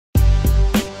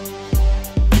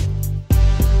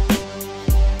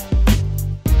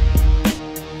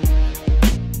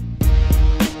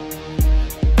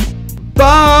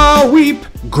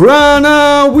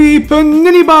Grana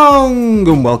Weepanini Bong,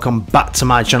 and welcome back to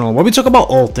my channel where we talk about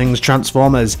all things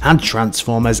Transformers and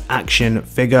Transformers action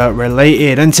figure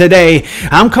related. And today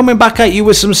I'm coming back at you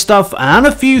with some stuff and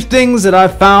a few things that I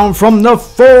found from the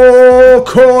four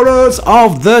corners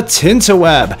of the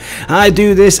Tinterweb. I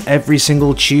do this every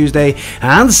single Tuesday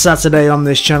and Saturday on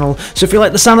this channel, so if you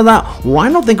like the sound of that, why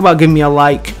not think about giving me a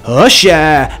like, a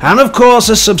share, and of course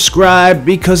a subscribe,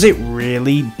 because it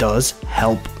really does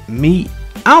help me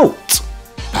out.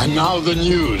 And now the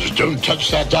news. Don't touch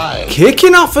that dial.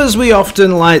 Kicking off as we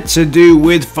often like to do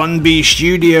with FUNBIE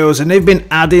Studios, and they've been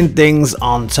adding things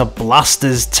onto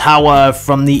Blaster's Tower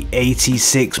from the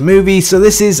 '86 movie. So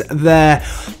this is their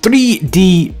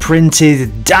 3D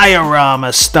printed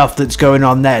diorama stuff that's going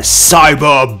on their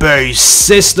cyber-based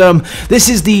system. This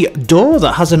is the door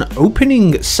that has an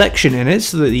opening section in it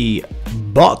so that the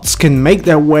bots can make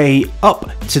their way up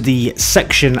to the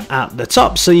section at the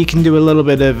top, so you can do a little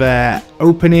bit of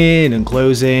opening and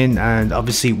closing. And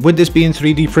obviously with this being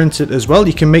 3D printed as well,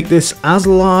 you can make this as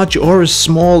large or as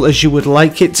small as you would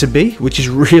like it to be, which is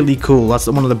really cool. That's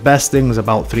one of the best things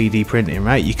about 3D printing,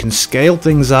 right? You can scale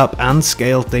things up and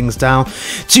scale things down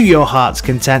to your heart's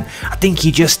content. I think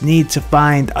you just need to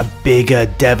find a bigger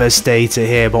Devastator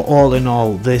here, but all in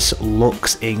all, this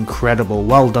looks incredible.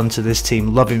 Well done to this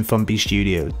team, loving FUNBIE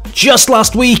Studios. Just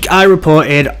last week I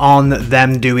reported on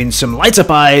them doing some light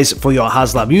up eyes for your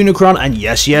HasLab Unicron, and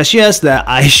yes, their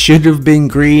eyes should have been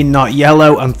green, not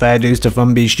yellow, and fair dues to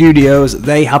FUNBIE Studios,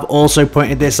 they have also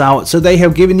pointed this out. So they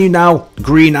have given you now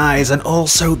green eyes, and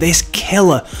also this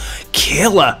killer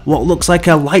what looks like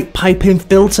a light piping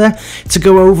filter to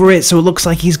go over it, so it looks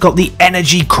like he's got the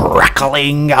energy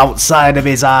crackling outside of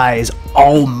his eyes.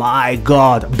 Oh my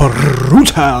god,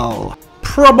 brutal.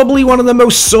 Probably one of the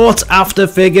most sought after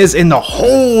figures in the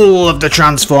whole of the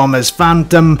Transformers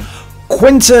fandom.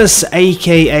 Quintus,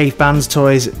 aka Fans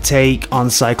Toys' take on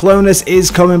Cyclonus, is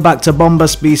coming back to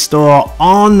Bombasby store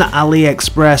on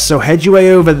AliExpress, so head your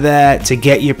way over there to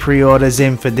get your pre-orders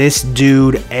in for this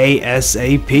dude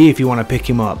ASAP if you want to pick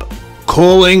him up.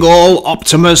 Calling all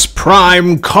Optimus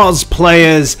Prime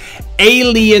cosplayers,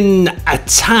 Alien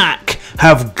Attack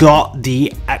have got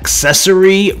the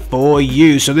accessory for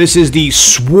you. So this is the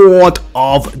Sword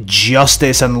of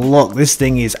Justice, and look, this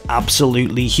thing is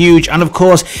absolutely huge, and of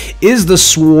course is the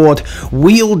sword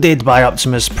wielded by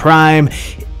Optimus Prime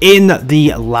in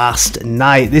The Last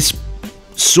Knight. This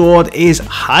sword is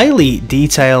highly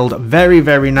detailed, very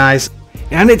nice,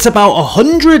 and it's about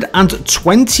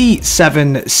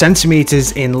 127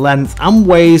 centimeters in length and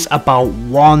weighs about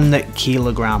 1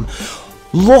 kilogram.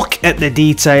 Look at the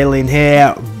detailing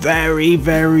here,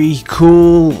 very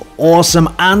cool, awesome,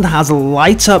 and has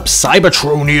light up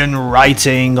Cybertronian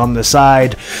writing on the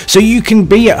side, so you can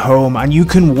be at home and you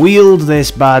can wield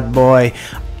this bad boy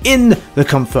in the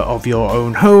comfort of your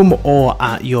own home or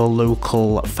at your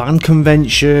local fan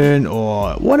convention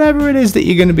or whatever it is that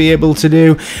you're going to be able to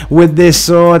do with this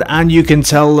sword. And you can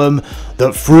tell them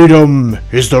that freedom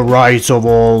is the right of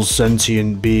all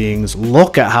sentient beings.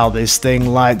 Look at how this thing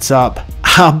lights up.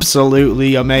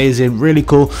 Absolutely amazing, really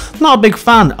cool. Not a big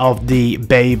fan of the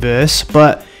Bayverse,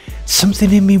 but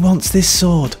something in me wants this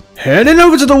sword. Heading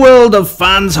over to the world of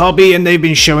FANSHOBBY, and they've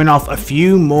been showing off a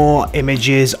few more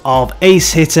images of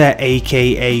Ace Hitter,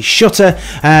 aka SHUTTA.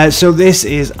 So this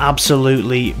is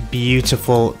absolutely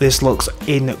beautiful. This looks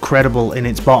incredible in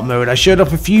its bot mode. I showed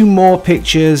off a few more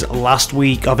pictures last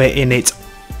week of it in its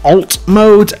alt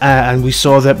mode, and we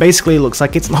saw that basically it looks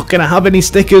like it's not going to have any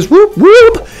stickers. Whoop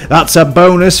whoop, that's a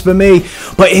bonus for me.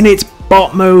 But in its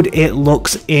bot mode it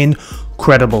looks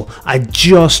incredible. I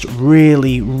just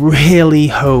really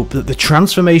hope that the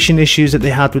transformation issues that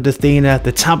they had with Athena,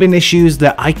 the tabbing issues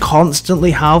that I constantly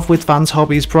have with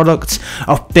FANSHOBBY's products,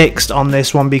 are fixed on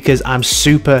this one, because I'm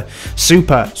super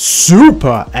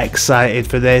excited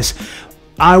for this.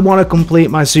 I want to complete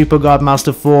my Super God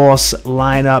Master Force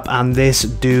lineup, and this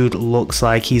dude looks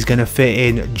like he's going to fit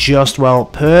in just well.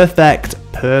 Perfect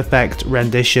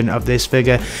rendition of this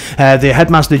figure. The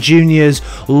Headmaster Juniors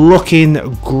looking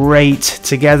great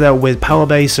together with Power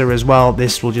Baser as well.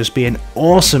 This will just be an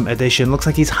awesome addition. Looks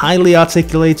like he's highly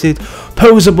articulated,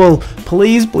 poseable.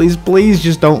 Please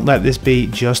just don't let this be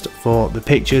just for the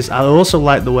pictures. I also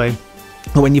like the way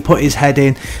when you put his head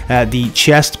in, the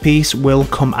chest piece will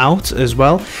come out as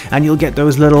well, and you'll get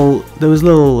those little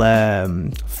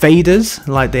faders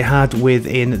like they had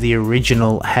within the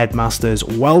original Headmasters.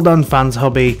 Well done,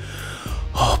 FANSHOBBY.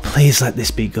 Oh, please let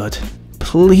this be good.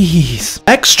 Please.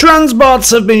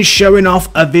 X-TRANSBOTS have been showing off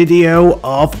a video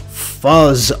of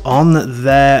FUZZ on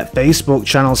their Facebook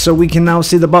channel, so we can now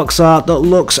see the box art that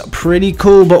looks pretty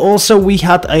cool, but also we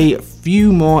had a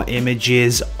few more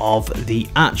images of the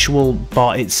actual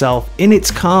bot itself in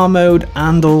its car mode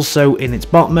and also in its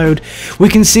bot mode. We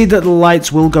can see that the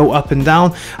lights will go up and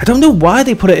down. I don't know why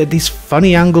they put it at these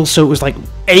funny angles, so it was like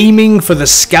aiming for the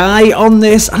sky on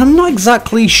this. I'm not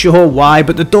exactly sure why,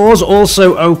 but the doors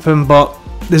also open, but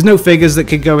there's no figures that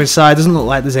could go inside. Doesn't look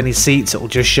like there's any seats. It will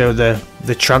just show the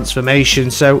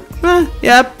transformation. So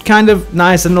yeah, kind of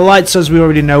nice. And the lights, as we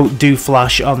already know, do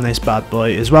flash on this bad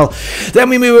boy as well. Then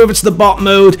we move over to the bot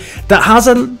mode that has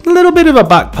a little bit of a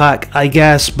backpack, I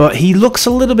guess, but he looks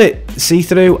a little bit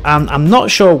see-through, and I'm not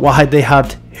sure why they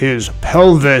had his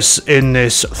pelvis in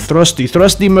this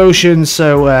thrusty motion.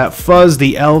 So FUZZ,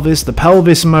 the Elvis, the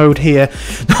pelvis mode here.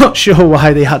 Not sure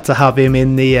why they had to have him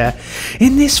in the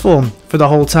in this form for the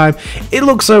whole time. It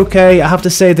looks okay. I have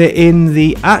to say that in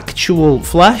the actual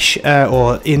flesh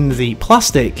or in the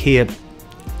plastic here,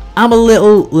 I'm a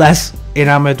little less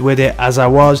enamored with it as I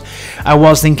was. I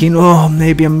was thinking, oh,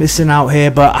 maybe I'm missing out here,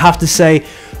 but I have to say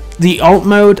the alt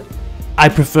mode I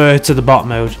prefer to the bot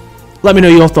mode. Let me know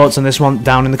your thoughts on this one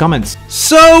down in the comments.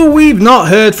 So we've not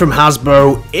heard from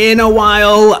Hasbro in a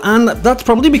while, and that's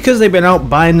probably because they've been out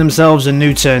buying themselves a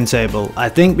new turntable. I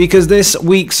think because this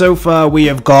week so far we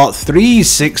have got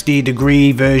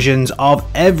 360-degree versions of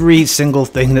every single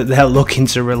thing that they're looking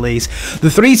to release. The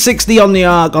 360 on the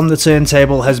arc on the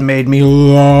turntable has made me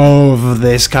love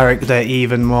this character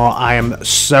even more. I am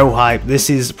so hyped.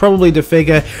 This is probably the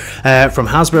figure from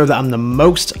Hasbro that I'm the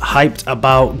most hyped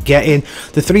about getting.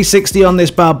 The 360 on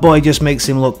this bad boy just makes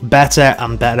him look better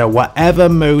and better. Whatever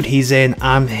mode he's in,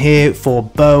 I'm here for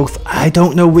both. I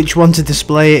don't know which one to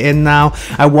display it in now.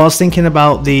 I was thinking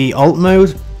about the alt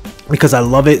mode because I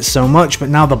love it so much, but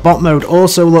now the bot mode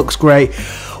also looks great.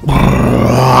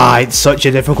 It's such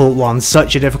a difficult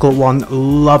one,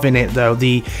 loving it though.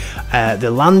 The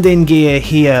landing gear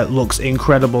here looks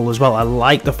incredible as well. I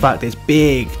like the fact it's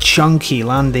big chunky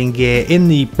landing gear in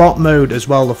the bot mode as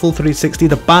well. The full 360,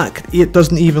 the back, it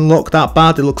doesn't even look that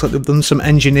bad. It looks like they've done some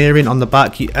engineering on the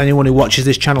back. Anyone who watches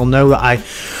this channel know that I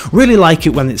really like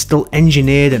it when it's still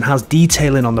engineered and has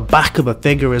detailing on the back of a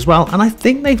figure as well, and I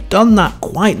think they've done that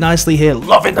quite nicely here.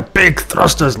 Loving the big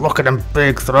thrusters. Look at them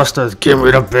big thrusters. Give me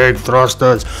the big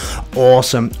thrusters.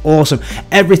 Awesome.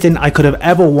 Everything I could have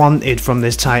ever wanted from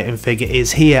this Titan figure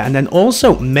is here. And then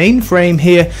also MAINFRAME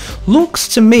here looks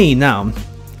to me now,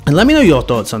 and let me know your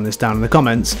thoughts on this down in the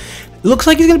comments, it looks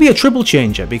like he's going to be a triple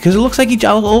changer, because it looks like he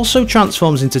also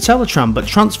transforms into Teletran, but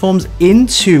transforms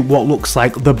into what looks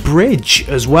like the bridge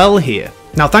as well here.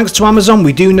 Now, thanks to Amazon,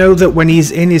 we do know that when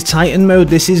he's in his Titan mode,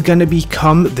 this is going to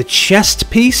become the chest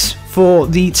piece for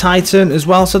the Titan as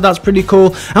well, so that's pretty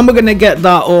cool. And we're going to get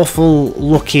that awful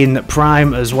looking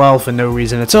Prime as well for no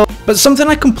reason at all. But something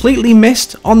I completely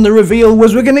missed on the reveal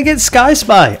was we're going to get Sky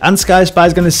Spy, and Sky Spy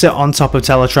is going to sit on top of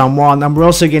Teletran 1, and we're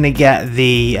also going to get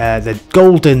the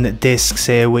golden discs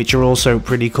here, which are also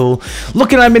pretty cool.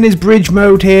 Looking at him in his bridge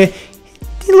mode here,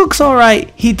 he looks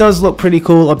alright. He does look pretty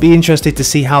cool. I'll be interested to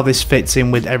see how this fits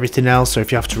in with everything else, or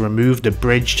if you have to remove the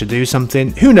bridge to do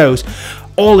something, who knows.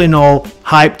 All in all,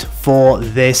 hyped for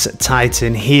this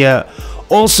Titan here.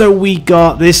 Also, we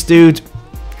got this dude,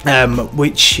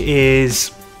 which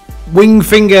is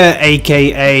WINGFINGER,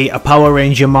 aka a Power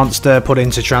Ranger monster put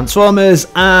into Transformers,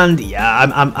 and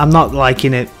yeah, I'm not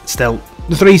liking it still.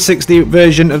 The 360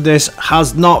 version of this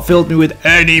has not filled me with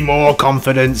any more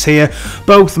confidence here.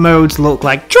 Both modes look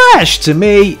like trash to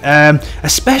me,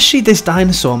 especially this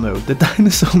dinosaur mode. The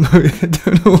dinosaur mode, I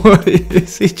don't know what it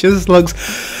is. It just looks,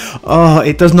 oh,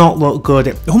 it does not look good.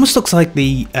 It almost looks like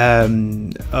the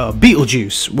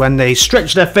Beetlejuice when they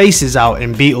stretch their faces out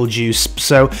in Beetlejuice.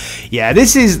 So yeah,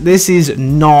 this is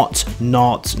not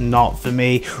for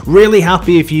me. Really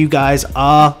happy if you guys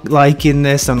are liking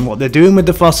this and what they're doing with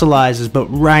the fossilizers, but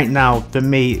right now for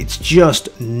me it's just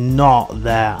not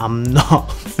there. I'm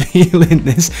not feeling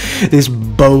this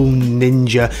bone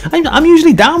ninja. I'm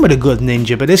usually down with a good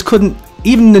ninja, but this couldn't,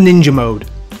 even the ninja mode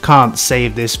can't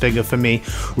save this figure for me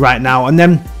right now. And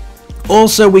then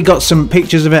also we got some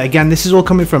pictures of it. Again, this is all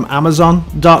coming from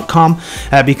Amazon.com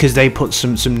because they put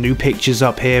some new pictures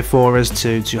up here for us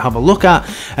to have a look at.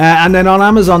 And then on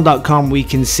Amazon.com we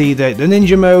can see that the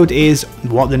ninja mode is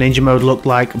what the ninja mode looked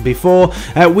like before.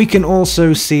 We can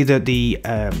also see that the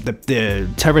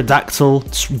pterodactyl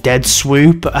dead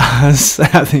swoop, as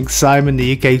I think Simon,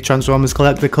 the UK Transformers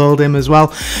collector, called him as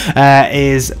well,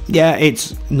 is, yeah,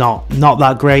 it's not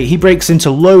that great. He breaks into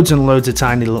loads and loads of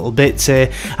tiny little bits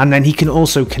here, and then he can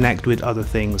also connect with other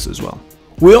things as well.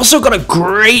 We also got a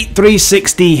great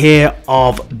 360 here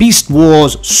of Beast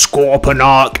Wars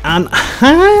Scorponok, and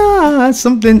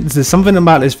there's something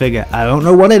about this figure. I don't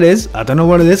know what it is. I don't know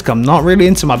what it is, 'cause I'm not really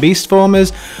into my Beast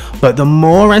Formers, but the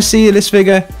more I see this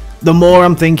figure, the more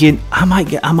I'm thinking I might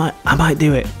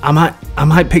do it. I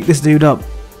might pick this dude up.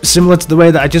 Similar to the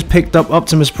way that I just picked up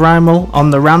Optimus Primal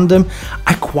on the random,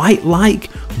 I quite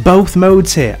like both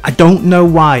modes here. I don't know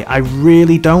why, I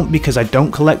really don't, because I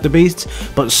don't collect the beasts,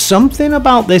 but something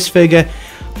about this figure,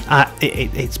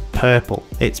 it's purple.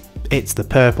 It's the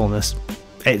purpleness.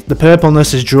 The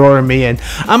purpleness is drawing me in.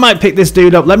 I might pick this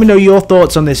dude up. Let me know your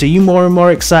thoughts on this. Are you more and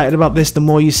more excited about this the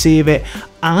more you see of it?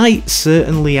 I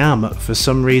certainly am, for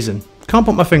some reason. Can't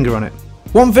put my finger on it.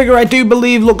 One figure I do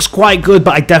believe looks quite good,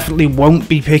 but I definitely won't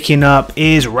be picking up,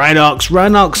 is Rhinox.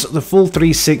 Rhinox, the full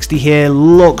 360 here,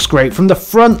 looks great. From the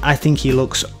front, I think he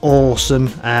looks awesome.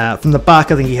 From the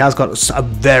back, I think he has got a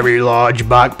very large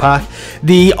backpack.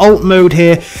 The alt mode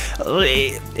here,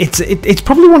 it's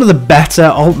probably one of the better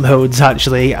alt modes,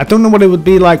 actually. I don't know what it would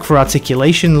be like for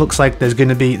articulation. Looks like there's going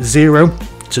to be 0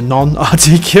 to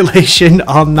non-articulation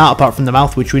on that, apart from the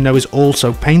mouth, which we know is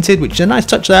also painted, which is a nice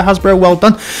touch there, Hasbro, well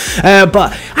done.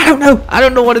 But I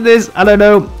don't know what it is. I don't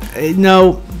know.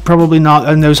 No, probably not.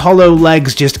 And those hollow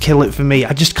legs just kill it for me.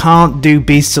 I just can't do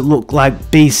beasts that look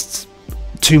like beasts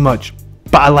too much.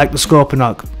 But I like the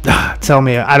Scorponok. Tell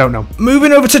me, I don't know.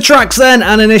 Moving over to tracks then,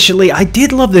 and initially I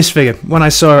did love this figure. When I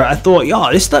saw it, I thought, yeah,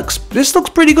 this looks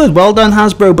pretty good. Well done,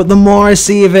 Hasbro. But the more I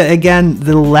see of it again,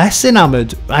 the less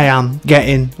enamored I am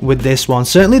getting with this one.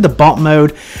 Certainly the bot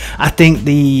mode. I think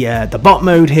the bot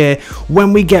mode here,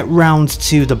 when we get round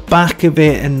to the back of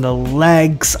it and the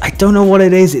legs, I don't know what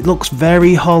it is. It looks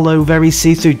very hollow, very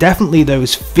see-through. Definitely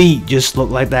those feet just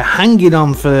look like they're hanging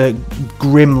on for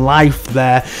grim life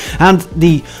there. And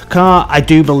the car, I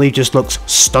do believe, just looks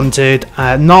stunted,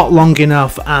 not long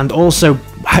enough, and also,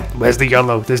 where's the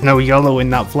yellow? There's no yellow in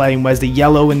that flame. Where's the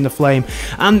yellow in the flame?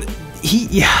 And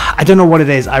I don't know what it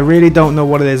is. I really don't know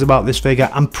what it is about this figure.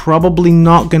 I'm probably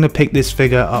not going to pick this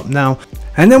figure up now.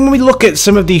 And then when we look at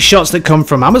some of these shots that come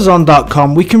from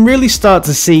Amazon.com, we can really start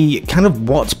to see kind of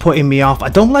what's putting me off. I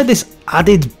don't like this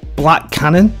added black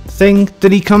cannon thing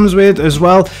that he comes with as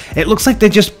well. It looks like they're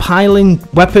just piling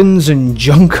weapons and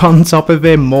junk on top of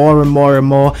him more and more and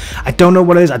more. I don't know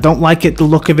what it is. I don't like the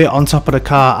look of it on top of the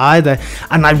car either,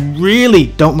 and I really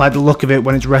don't like the look of it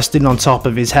when it's resting on top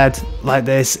of his head like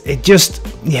this. It just,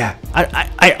 yeah,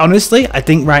 I honestly, I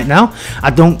think right now,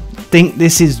 I don't think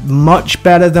this is much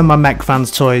better than my Mech Fans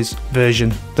Toys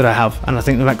version that I have, and I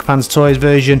think the Mech Fans Toys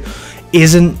version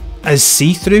isn't as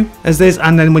see-through as this,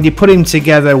 and then when you put him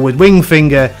together with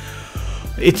WINGFINGER,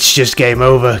 it's just game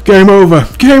over. Game over.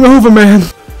 Game over, man.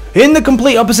 In the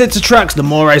complete opposite to tracks, the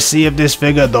more I see of this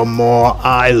figure, the more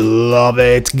I love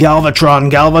it.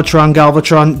 Galvatron, Galvatron,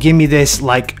 Galvatron. Give me this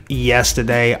like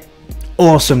yesterday.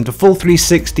 Awesome. The full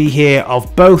 360 here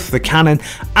of both the cannon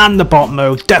and the bot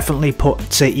mode definitely put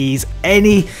to ease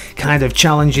any kind of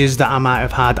challenges that I might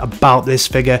have had about this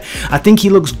figure. I think he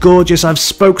looks gorgeous. I've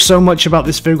spoke so much about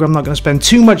this figure, I'm not going to spend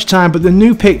too much time, but the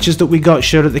new pictures that we got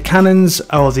showed that the cannons,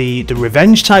 or the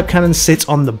revenge type cannons, sit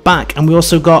on the back, and we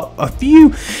also got a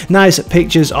few nice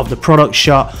pictures of the product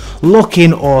shot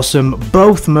looking awesome.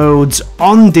 Both modes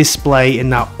on display in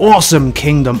that awesome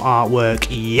Kingdom artwork.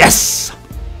 Yes!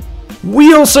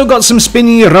 We also got some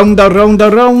spinny round of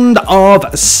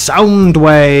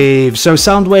SOUNDWAVE. So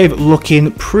SOUNDWAVE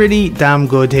looking pretty damn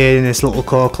good here in this little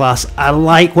core class. I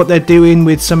like what they're doing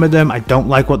with some of them. I don't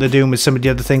like what they're doing with some of the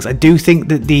other things. I do think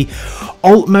that the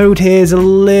alt mode here is a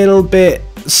little bit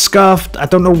scuffed. I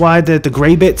don't know why the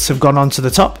grey bits have gone onto the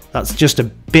top. That's just a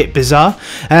bit bizarre.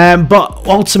 But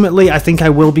ultimately, I think I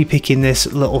will be picking this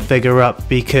little figure up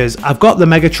because I've got the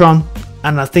Megatron,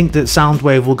 and I think that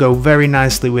SOUNDWAVE will go very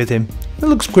nicely with him. It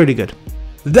looks pretty good.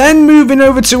 Then moving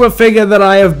over to a figure that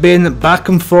I have been back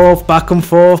and forth on,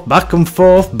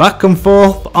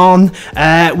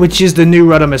 which is the new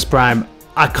RODIMUS Prime.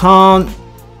 I can't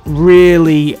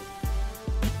really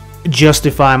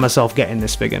justify myself getting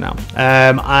this figure now.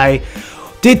 I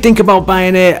did think about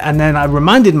buying it, and then I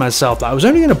reminded myself that I was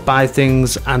only going to buy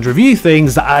things and review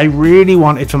things that I really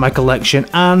wanted for my collection,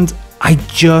 and I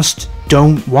just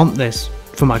don't want this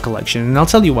for my collection, and I'll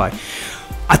tell you why.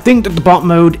 I think that the bot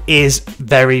mode is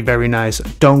very, very nice.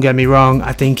 Don't get me wrong,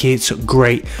 I think it's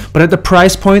great. But at the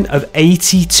price point of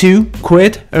 82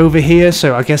 quid over here,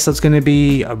 so I guess that's going to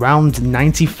be around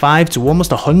 95 to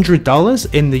almost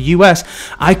 $100 in the US,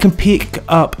 I can pick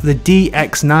up the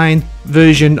DX9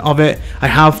 version of it. I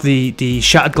have the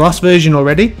shattered glass version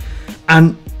already,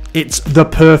 and it's the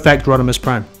perfect RODIMUS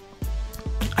Prime.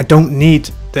 I don't need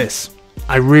this.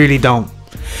 I really don't.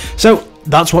 So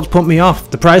that's what's put me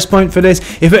off. The price point for this.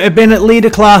 If it had been at leader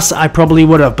class, I probably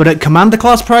would have, but at commander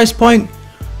class price point,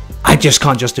 I just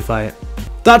can't justify it.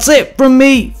 That's it from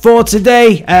me for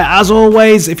today. As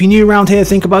always, if you're new around here,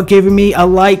 think about giving me a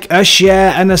like, a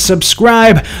share, and a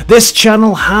subscribe. This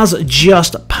channel has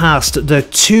just passed the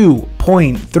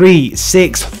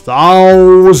 2.36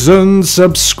 thousand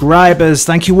subscribers.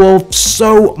 Thank you all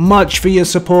so much for your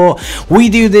support. We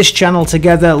do this channel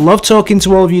together. Love talking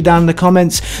to all of you down in the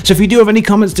comments. So if you do have any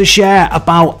comments to share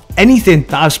about anything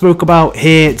that I've spoke about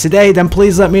here today, then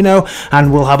please let me know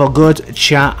and we'll have a good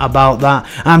chat about that.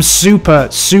 I'm super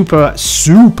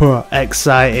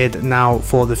excited now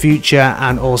for the future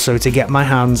and also to get my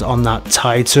hands on that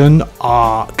Titan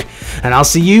Arc. And I'll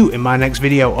see you in my next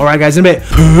video. Alright guys, in a bit.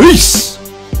 Peace!